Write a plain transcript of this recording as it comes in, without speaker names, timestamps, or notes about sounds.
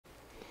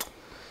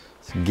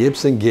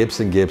Gibson,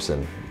 Gibson,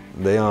 Gibson.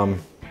 They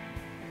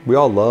we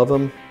all love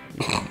them.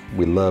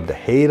 We love to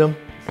hate them.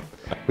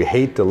 We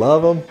hate to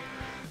love them.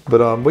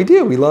 But we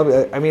do. We love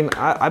it. I mean,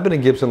 I've been a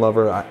Gibson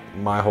lover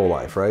my whole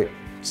life, right?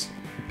 It's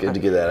good to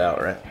get that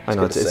out, right? I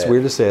know it's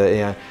weird to say that,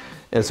 yeah.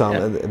 And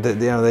so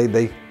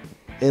they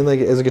and like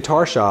as a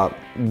guitar shop,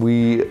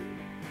 we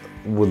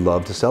would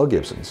love to sell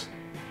Gibsons,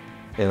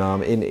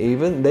 and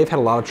even they've had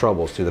a lot of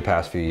troubles through the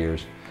past few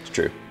years. It's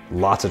true.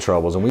 Lots of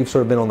troubles, and we've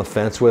sort of been on the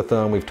fence with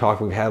them. We've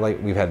talked. We've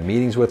had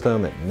meetings with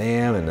them at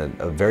NAMM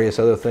and various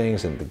other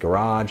things in the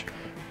garage.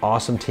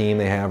 Awesome team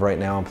they have right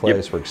now in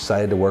place. Yep. We're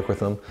excited to work with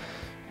them,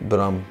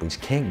 but we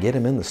just can't get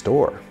them in the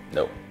store.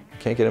 Nope.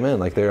 Can't get them in.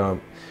 Like they're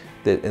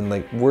and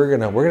like we're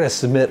gonna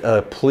submit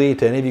a plea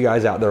to any of you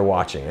guys out there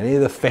watching, any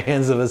of the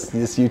fans of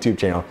this YouTube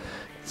channel.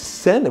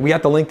 We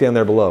got the link down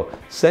there below.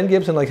 Send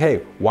Gibson like, hey,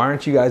 why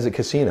aren't you guys at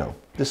Casino?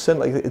 Just send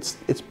like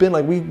it's been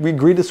like we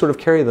agreed to sort of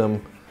carry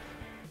them.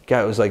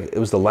 God, it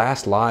was the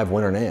last live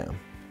Winter NAMM.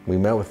 We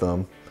met with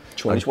them.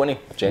 2020,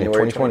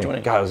 January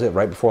 2020. God, that was it.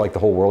 Right before like the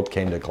whole world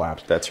came to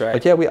collapse. That's right.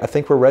 Like, yeah, I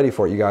think we're ready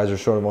for it. You guys are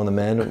sort of on the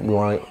mend. We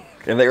want to.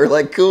 And they were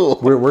like, cool.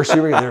 We're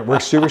super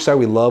excited.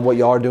 We love what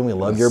y'all are doing. We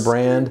love your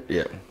brand.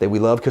 Yeah. We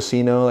love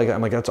Casino. Like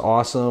I'm like, that's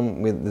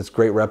awesome. This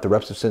great rep. The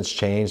reps have since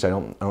changed. I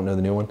don't know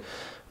the new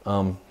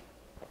one.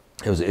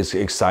 It's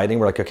exciting.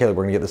 We're like, okay,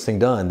 we're gonna get this thing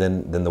done.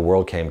 Then the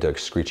world came to a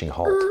screeching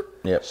halt.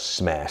 Yep.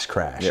 Smash,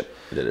 crash. Yep.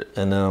 Did it.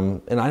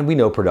 And we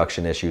know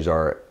production issues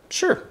are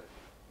sure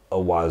a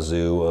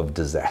wazoo of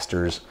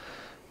disasters.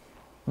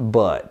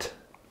 But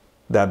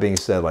that being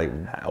said, like,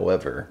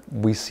 however,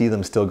 we see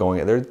them still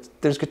going.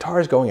 There's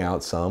guitars going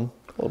out some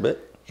a little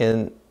bit,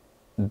 and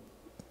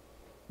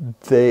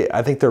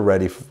I think they're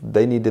ready.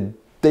 They need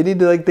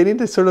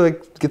to sort of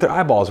like get their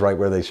eyeballs right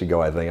where they should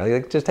go. I think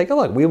like, just take a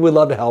look. We would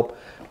love to help.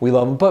 We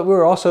love them, but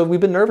we've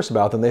been nervous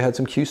about them. They had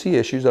some QC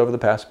issues over the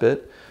past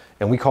bit,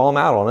 and we call them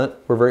out on it.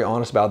 We're very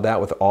honest about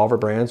that with all of our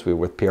brands.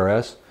 With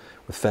PRS,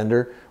 with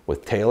Fender,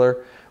 with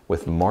Taylor,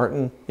 with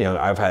Martin. You know,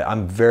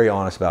 I'm very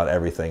honest about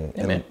everything,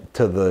 and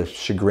to the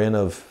chagrin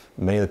of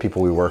many of the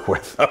people we work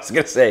with. I was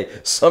gonna say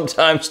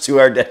sometimes to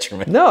our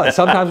detriment. No,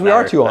 sometimes we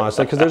are too honest,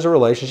 because there's a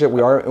relationship.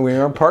 We are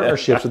in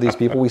partnerships with these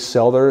people. We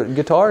sell their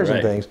guitars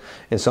and things,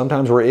 and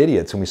sometimes we're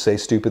idiots and we say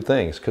stupid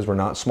things because we're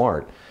not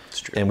smart. It's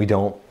true.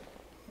 And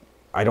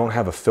I don't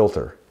have a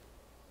filter.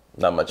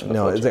 Not much of a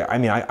filter. No, I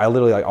mean, I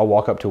literally, I'll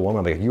walk up to a woman,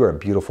 I'm like, you are a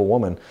beautiful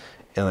woman,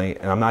 and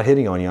I'm not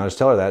hitting on you. I'll just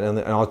tell her that, and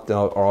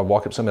I'll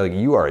walk up to somebody like,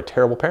 you are a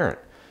terrible parent.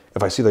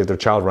 If I see like their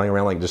child running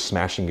around like just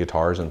smashing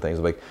guitars and things,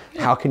 I'm like,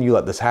 how can you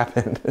let this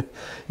happen?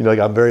 You know, like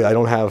I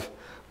don't have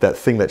that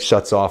thing that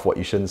shuts off what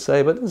you shouldn't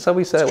say, but so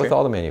we say it with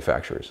all the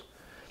manufacturers.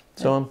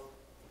 So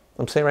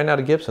I'm saying right now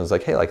to Gibson, it's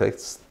like, hey,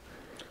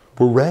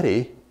 we're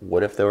ready.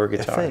 What if there were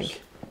guitars? I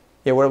think.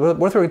 Yeah, what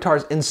if there were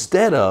guitars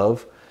instead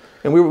of,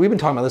 and we've been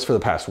talking about this for the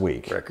past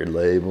week. Record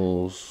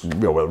labels. You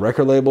know,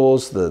 record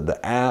labels, the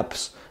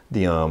apps,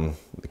 the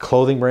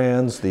clothing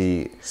brands,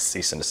 the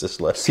cease and desist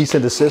letters. Cease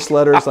and desist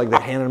letters, like they're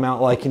handing them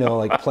out like, you know,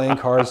 like playing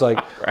cards,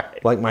 like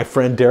like my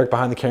friend Derek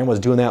behind the camera was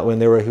doing that when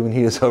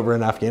he was over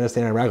in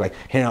Afghanistan and Iraq, like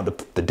handing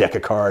out the deck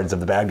of cards of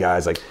the bad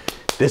guys, like,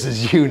 this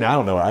is you.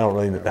 Now, I don't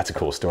really, that's a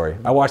cool story.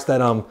 I watched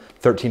that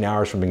 13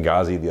 Hours from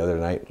Benghazi the other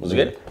night. Was it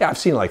good? Yeah, I've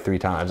seen it like 3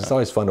 times. It's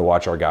always fun to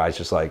watch our guys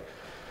just like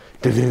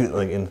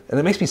and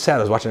it makes me sad.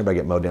 I was watching everybody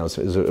get mowed down. It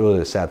was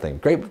really a sad thing.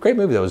 Great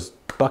movie. That was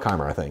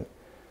Buckheimer, I think,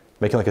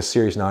 making like a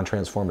serious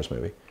non-Transformers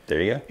movie.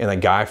 There you go. And that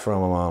guy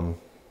from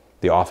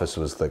The Office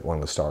was like one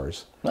of the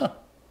stars. No.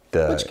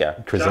 Which guy?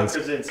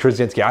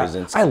 Krasinski.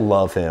 I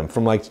love him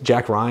from like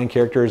Jack Ryan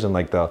characters and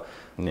like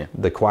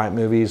the Quiet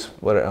movies.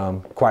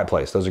 Quiet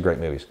Place. Those are great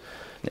movies.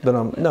 Yeah.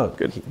 But no,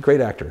 good, great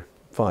actor,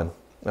 fun.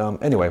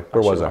 Anyway,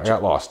 where was I? I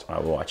got lost. I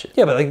will watch it.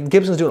 Yeah, but like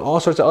Gibson's doing all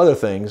sorts of other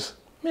things.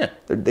 Yeah,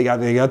 they got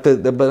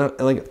but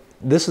like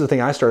this is the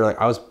thing I started. Like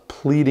I was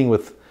pleading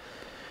with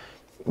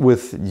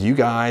you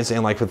guys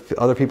and like with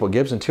other people at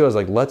Gibson too. I was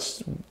like,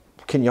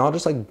 can y'all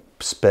just like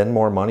spend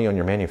more money on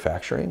your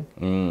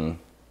manufacturing?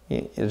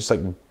 It's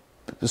like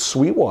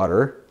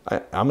Sweetwater.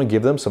 I'm gonna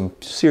give them some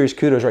serious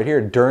kudos right here.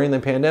 During the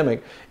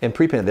pandemic and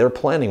pre-pandemic, their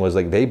planning was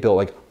like they built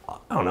like,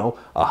 I don't know,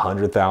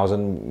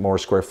 100,000 more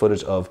square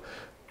footage of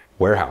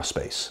warehouse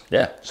space.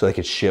 Yeah. So they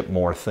could ship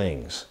more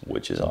things.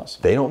 Which is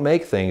awesome. They don't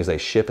make things, they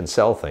ship and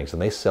sell things,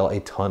 and they sell a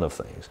ton of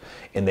things.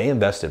 And they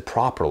invested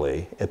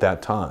properly at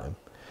that time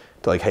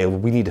to like, hey,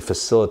 we need to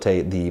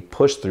facilitate the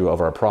push through of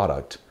our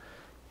product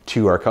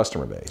to our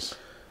customer base.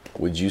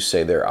 Would you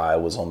say their eye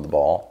was on the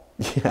ball?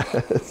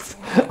 Yes.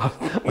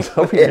 I was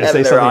hoping you were going to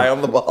say their something. eye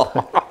on the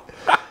ball.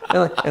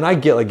 and I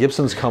get like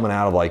Gibson's coming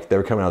out of like, they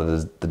were coming out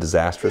of the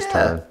disastrous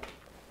turn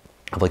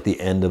of like the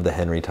end of the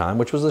Henry time,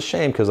 which was a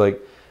shame because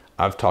like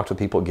I've talked with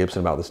people at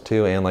Gibson about this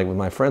too, and like with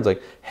my friends,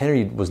 like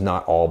Henry was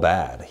not all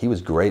bad. He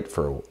was great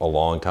for a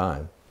long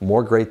time,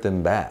 more great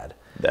than bad.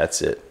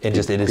 That's it. And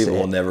people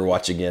will never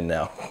watch again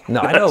now. No,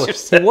 I know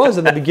he was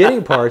in the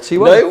beginning parts. He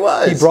was. No, he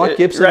was. He brought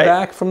Gibson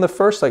back from the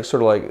first like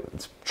sort of like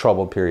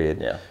troubled period.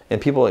 Yeah. And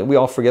people, we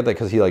all forget that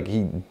because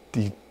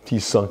he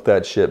sunk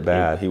that shit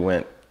bad. He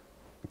went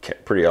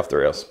pretty off the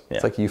rails. Yeah.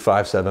 It's like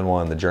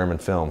U571, the German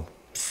film.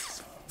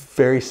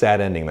 Very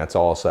sad ending. That's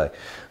all I'll say.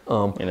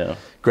 You know,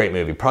 Great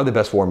movie. Probably the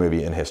best war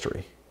movie in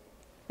history.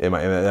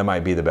 That might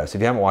be the best.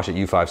 If you haven't watched it,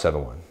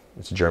 U571.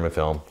 It's a German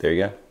film. there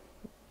you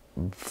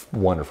go.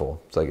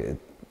 Wonderful. It's like,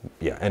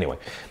 yeah. Anyway,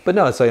 but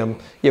no, it's like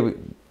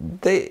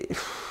they.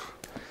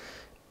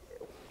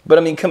 But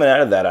I mean, coming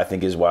out of that, I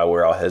think is why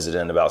we're all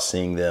hesitant about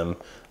seeing them.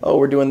 Oh,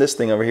 we're doing this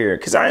thing over here.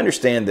 Because I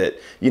understand that,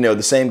 you know,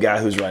 the same guy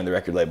who's running the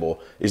record label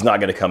is not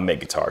going to come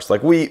make guitars.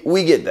 Like, we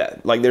get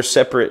that. Like, they're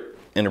separate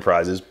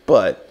enterprises,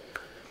 but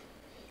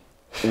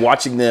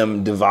watching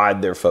them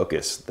divide their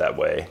focus that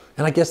way.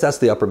 And I guess that's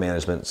the upper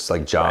management's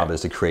like job,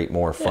 is to create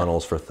more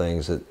funnels for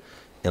things that,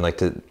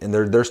 and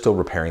they're still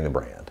repairing the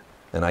brand.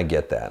 And I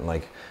get that.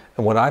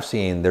 And what I've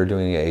seen, they're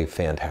doing a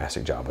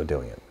fantastic job of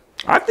doing it.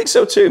 I think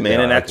so too, man.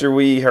 Yeah, and after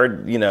we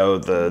heard, you know,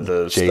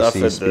 the stuff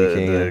at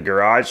the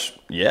garage,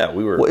 yeah,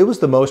 we were. Well, it was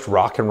the most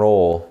rock and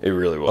roll. It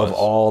really was. Of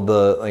all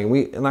the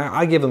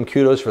I give them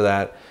kudos for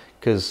that,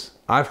 because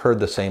I've heard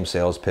the same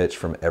sales pitch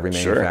from every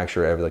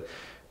manufacturer. Every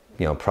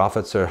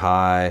profits are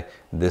high.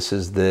 This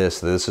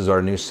is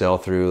our new sell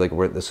through.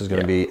 Like this is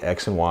going to be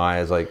X and Y.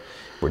 Is like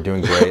we're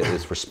doing great.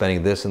 We're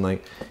spending this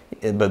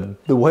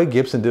but the way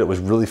Gibson did it was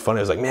really funny.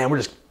 It was like, man, we're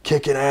just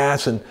kicking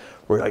ass and.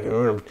 We're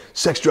like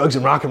sex, drugs,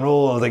 and rock and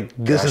roll. I was like,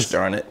 this is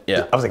darn it.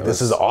 Yeah. I was like,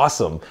 this is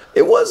awesome.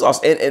 It was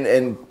awesome.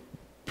 And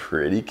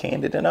pretty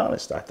candid and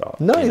honest, I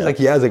thought. No, he's like,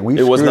 yeah, it's like we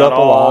it was screwed not up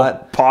a all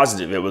lot.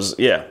 Positive. It was,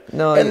 yeah.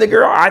 No, and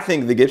I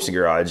think the Gibson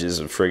garage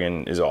is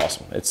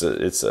awesome. It's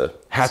a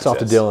hats off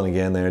to Dylan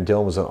again there.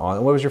 Dylan was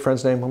what was your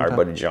friend's name? Our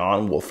buddy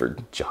John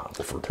Wolford. John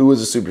Wolford. Who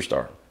was a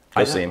superstar.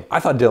 I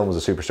thought Dylan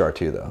was a superstar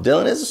too, though.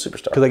 Dylan is a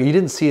superstar. Because you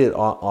didn't see it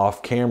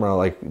off camera.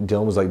 Like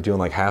Dylan was doing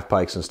half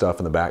pikes and stuff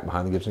in the back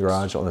behind the Gibson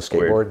garage on a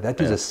skateboard. Weird. That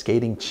dude's a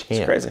skating champ.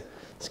 It's crazy.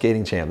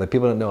 Skating champ. Like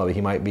people don't know that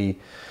he might be.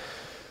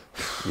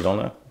 You don't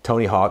know.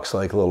 Tony Hawk's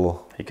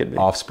little he could be.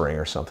 offspring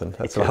or something.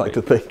 That's what I like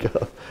to think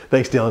of.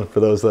 Thanks, Dylan, for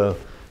those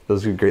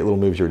great little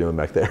moves you were doing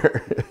back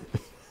there.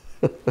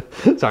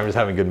 Sorry, I'm just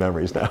having good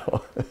memories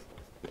now.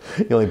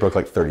 He only broke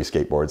 30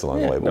 skateboards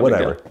along the way, but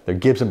whatever. They're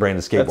Gibson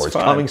branded skateboards.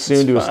 Coming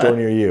soon to a store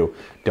near you.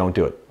 Don't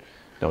do it.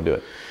 Don't do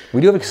it.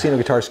 We do have a casino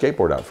guitar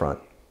skateboard out front.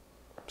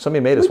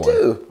 Somebody made us one. We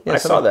do. Yeah, I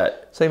saw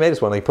that. Somebody made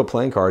us one. They put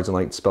playing cards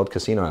and spelled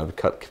casino out,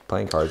 cut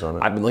playing cards on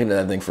it. I've been looking at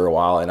that thing for a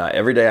while, and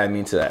every day I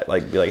mean to that,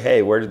 be like,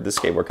 hey, where did this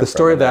skateboard come from? The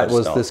story of that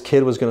was this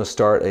kid was going to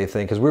start a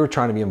thing, because we were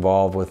trying to be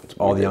involved with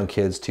all the young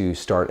kids to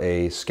start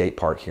a skate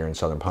park here in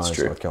Southern Pines,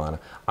 North Carolina.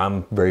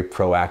 I'm very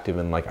proactive,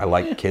 and I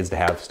like kids to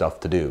have stuff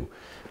to do.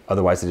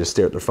 Otherwise, they just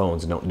stare at their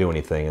phones and don't do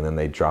anything, and then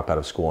they drop out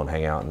of school and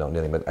hang out and don't do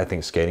anything. But I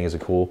think skating is a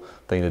cool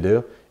thing to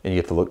do, and you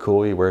get to look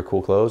cool, you wear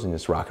cool clothes, and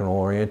it's rock and roll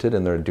oriented,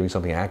 and they're doing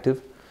something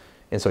active.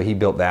 And so he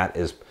built that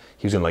as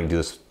he was going to do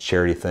this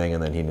charity thing,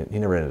 and then he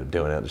never ended up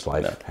doing it. Just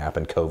life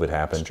happened, COVID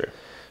happened. That's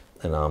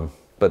true. And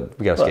but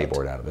we got a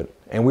skateboard out of it,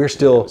 and we're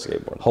still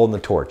holding the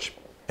torch.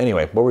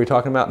 Anyway, what were we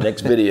talking about?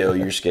 Next video,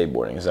 you're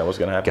skateboarding. Is that what's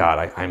going to happen?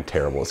 God, I'm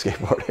terrible at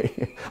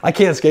skateboarding. I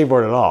can't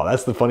skateboard at all.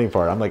 That's the funny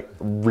part. I'm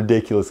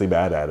ridiculously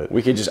bad at it.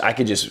 I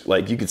could just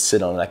you could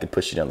sit on it. I could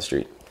push you down the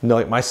street.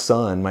 No, my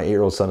son, my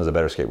 8-year-old son, is a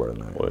better skateboarder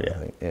than I am. Well, yeah. I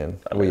think. And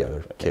we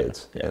other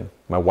kids. Yeah. And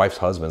my wife's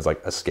husband's a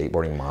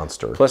skateboarding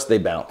monster. Plus, they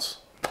bounce.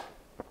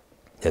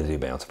 Yeah, they do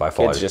bounce. If I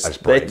fall, I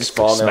just break. They just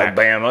fall down,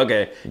 bam,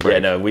 okay. Break. Yeah,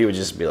 no, we would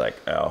just be like,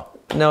 oh.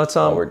 No, it's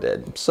we're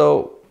dead.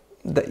 So,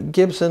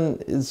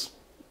 Gibson is,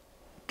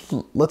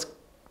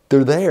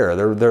 they're there.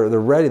 They're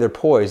ready. They're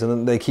poised, and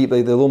then they keep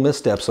their little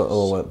missteps a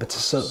little bit. But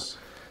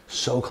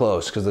so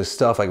close, because the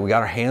stuff we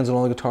got our hands on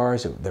all the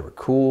guitars. They were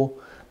cool.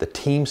 The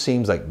team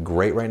seems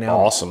great right now.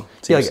 Awesome.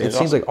 See, it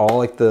seems like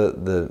all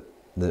the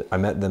I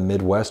met the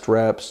Midwest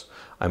reps.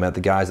 I met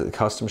the guys at the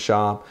custom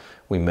shop.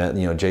 We met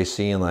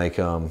JC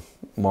and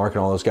Mark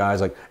and all those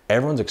guys.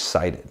 Everyone's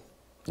excited.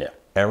 Yeah.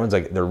 Everyone's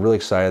they're really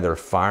excited. They're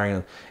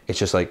firing. It's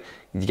just you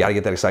got to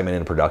get that excitement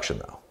into production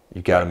though.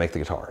 You got to make the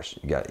guitars.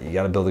 You got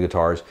to build the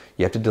guitars.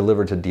 You have to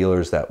deliver to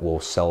dealers that will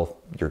sell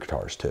your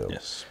guitars too.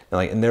 Yes.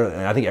 And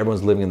I think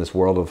everyone's living in this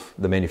world of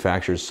the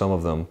manufacturers. Some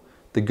of them,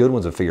 the good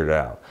ones, have figured it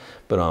out.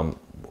 But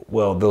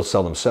they'll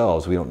sell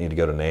themselves. We don't need to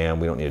go to NAMM.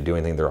 We don't need to do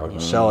anything. They're all going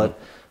to sell it.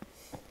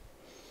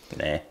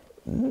 Nah.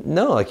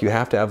 No, you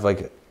have to have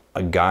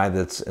a guy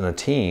that's in a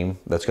team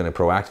that's going to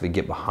proactively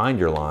get behind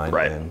your line.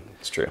 Right. And,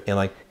 it's true.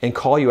 And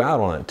call you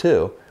out on it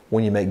too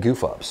when you make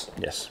goof ups.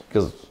 Yes.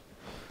 Because,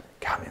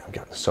 God, man, I've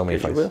gotten so many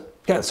fights.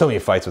 Got so many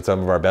fights with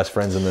some of our best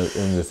friends in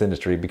this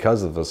industry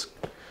because of us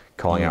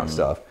calling out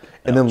stuff.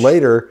 And then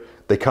later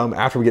they come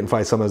after we get in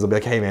fights. Sometimes they'll be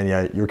like, "Hey, man,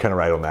 yeah, you're kind of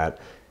right on that.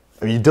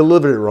 I mean, you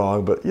delivered it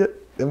wrong, but yeah,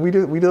 and we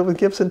do it with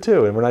Gibson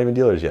too, and we're not even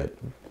dealers yet."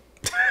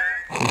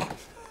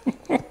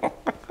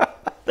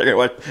 They're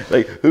gonna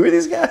who are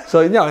these guys?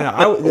 So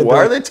why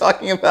are they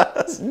talking about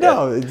us?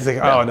 No, it's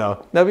oh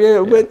no, but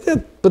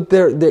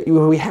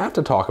we have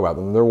to talk about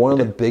them. They're one of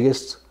the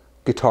biggest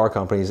guitar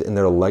companies in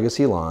their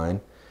legacy line.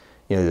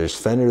 There's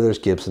Fender, there's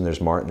Gibson, there's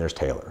Martin, there's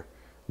Taylor.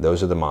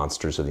 Those are the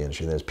monsters of the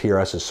industry. There's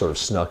PRS has sort of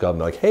snuck up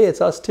and hey,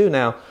 it's us too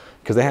now,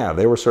 because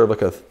they were sort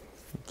of a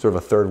sort of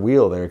a third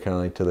wheel there, kind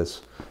of like to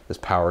this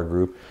power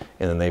group,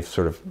 and then they've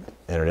sort of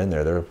entered in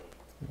there.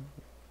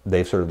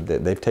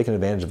 They've taken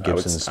advantage of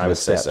Gibson's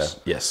missteps.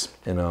 So. Yes,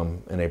 in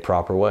a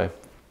proper way.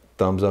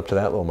 Thumbs up to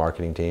that little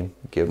marketing team.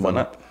 Give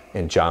them,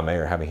 and John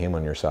Mayer, having him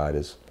on your side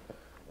is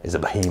a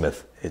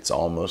behemoth. It's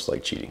almost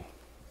like cheating.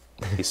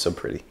 He's so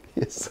pretty.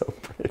 He's so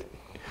pretty.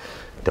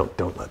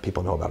 Don't let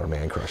people know about our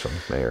man crush on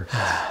Mayer.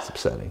 It's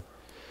upsetting.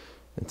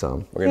 It's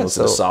We're gonna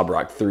listen to Sob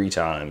Rock 3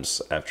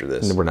 times after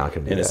this. We're not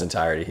gonna do in that. its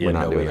entirety. We're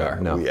not doing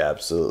that. No. We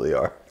absolutely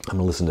are. I'm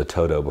gonna listen to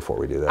Toto before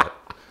we do that.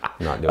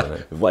 I'm not doing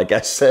it. Like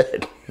I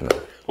said,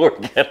 we're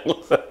gonna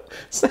listen.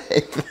 Same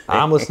thing.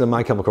 I'm listening to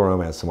My Chemical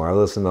Romance tomorrow. I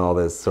listen to all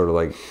this sort of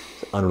like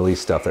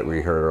unreleased stuff that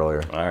we heard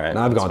earlier. All right. And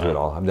I've gone through it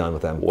all. I'm done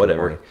with them.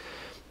 Whatever.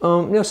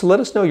 So let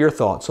us know your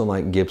thoughts on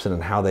like Gibson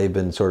and how they've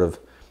been sort of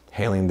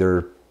handling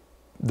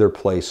their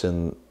place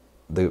in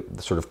the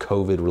sort of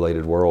COVID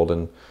related world,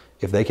 and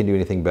if they can do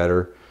anything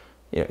better.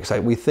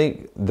 Because we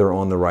think they're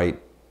on the right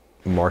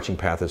marching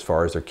path as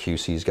far as their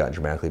QC's gotten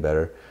dramatically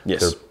better.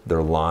 Yes.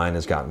 Their line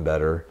has gotten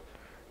better.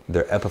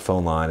 Their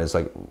Epiphone line is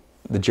like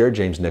the Jared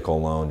James nickel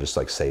alone just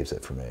like saves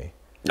it for me.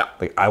 No.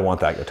 Like I want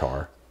that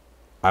guitar.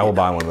 I will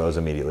buy one of those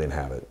immediately and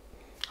have it.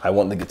 I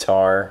want the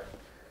guitar,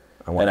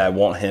 I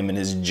want him and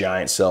his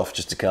giant self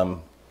just to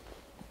come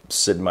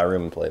sit in my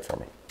room and play it for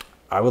me.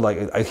 I would like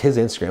his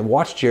Instagram.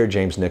 Watch Jared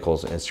James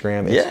Nichols'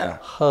 Instagram.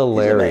 It's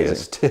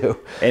hilarious too.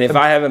 And if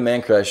I have a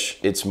man crush,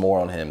 it's more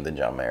on him than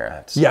John Mayer, I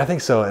have to say. Yeah, I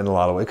think so in a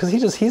lot of ways.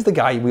 Because he's the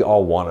guy we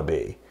all want to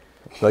be.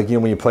 Like,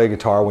 when you play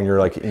guitar when you're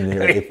like in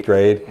your 8th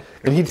grade,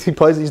 and he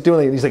plays, he's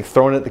doing it, he's like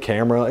throwing it at the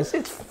camera. It's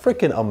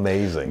freaking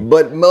amazing.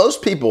 But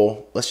most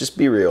people, let's just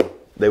be real,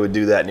 they would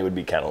do that and it would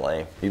be kind of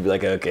lame. You'd be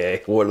like,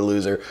 okay, what a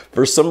loser.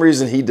 For some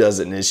reason he does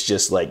it and it's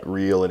just like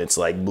real and it's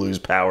like blues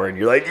power and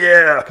you're like,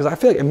 yeah. Because I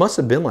feel like it must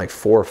have been like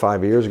 4 or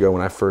 5 years ago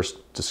when I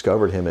first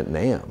discovered him at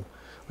NAMM.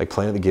 Like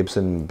playing at the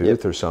Gibson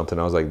booth or something.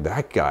 I was like,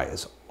 that guy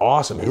is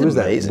awesome. Who is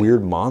that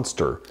weird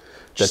monster?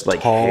 Just like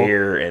tall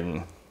hair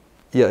and...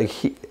 Yeah, like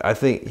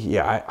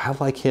I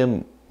like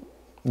him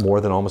more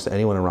than almost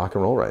anyone in rock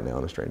and roll right now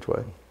in a strange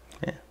way.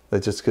 Yeah.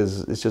 It's just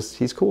because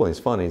he's cool. He's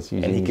funny.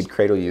 And he could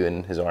cradle you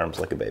in his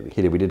arms like a baby.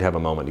 He did. We did have a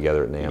moment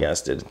together at NAMM. You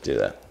guys did do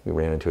that. We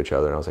ran into each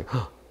other and I was like,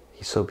 oh,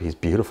 he's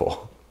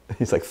beautiful.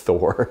 He's like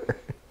Thor.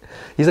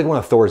 He's like one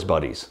of Thor's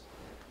buddies.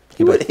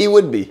 He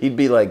would be. He'd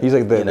be like... He's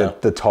like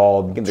the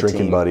tall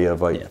drinking buddy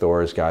of like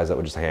Thor's guys that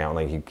would just hang out.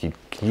 Like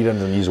he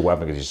doesn't use a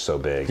weapon because he's so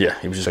big. Yeah,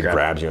 he was just like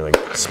grabs you and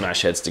like...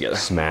 Smash heads together.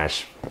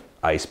 Smash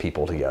ice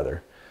people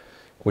together.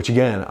 Which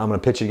again, I'm going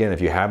to pitch it again.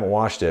 If you haven't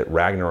watched it,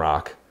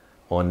 Ragnarok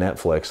on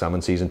Netflix. I'm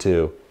in season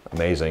 2.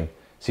 Amazing.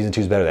 Season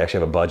 2 is better. They actually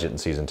have a budget in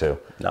season 2.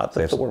 Not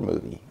the Thor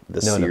movie.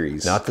 The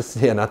series. Not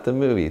the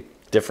movie.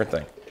 Different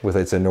thing.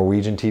 It's a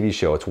Norwegian TV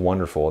show. It's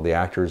wonderful. The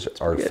actors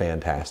are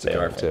fantastic. They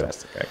are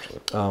fantastic, actually.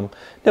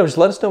 Just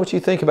let us know what you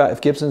think about if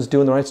Gibson's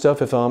doing the right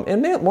stuff.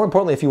 And more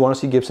importantly, if you want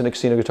to see Gibson at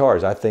Casino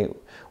Guitars, I think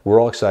we're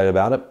all excited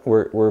about it.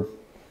 We're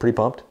pretty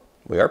pumped.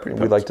 We are pretty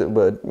pumped. We'd like to,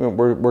 but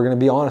we're going to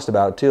be honest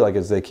about it too. Like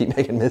as they keep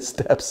making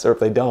missteps, or if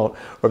they don't,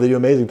 or if they do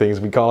amazing things,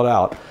 we call it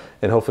out.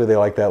 And hopefully they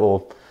like that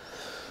little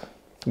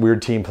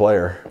weird team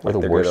player. We're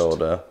like the worst.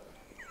 Good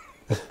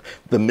old,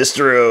 the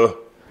Mr.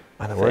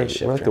 I know, we're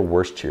like the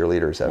worst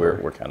cheerleaders ever.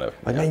 We're kind of...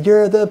 Like, man,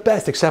 you're the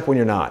best, except when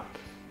you're not.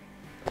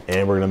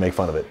 And we're going to make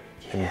fun of it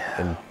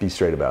and be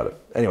straight about it.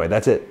 Anyway,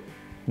 that's it.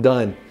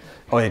 Done.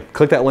 Oh, and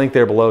click that link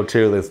there below,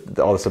 too. There's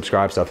all the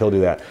subscribe stuff. He'll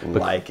do that.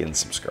 Like and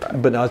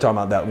subscribe. But now I'm talking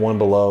about that one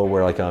below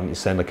where like you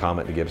send a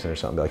comment to Gibson or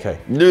something. Be like, hey.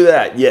 Do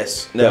that,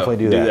 yes. No,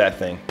 definitely do that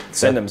thing.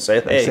 Send them.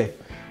 Say, hey,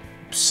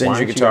 send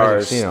your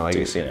guitars to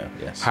Casino.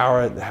 Yes. How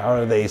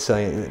are they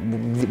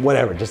selling?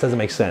 Whatever. It just doesn't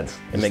make sense.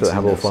 It makes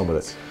have a little fun with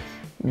it.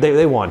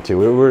 They want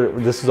to.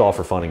 This is all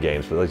for fun and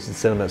games, but like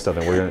send them that stuff,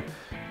 and we're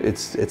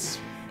gonna.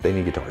 They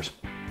need guitars.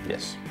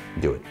 Yes.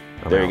 Do it.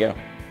 There you go.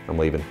 I'm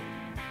leaving.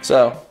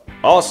 So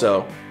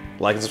also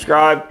like and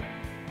subscribe.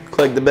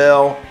 Click the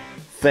bell.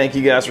 Thank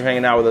you guys for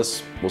hanging out with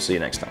us. We'll see you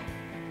next time.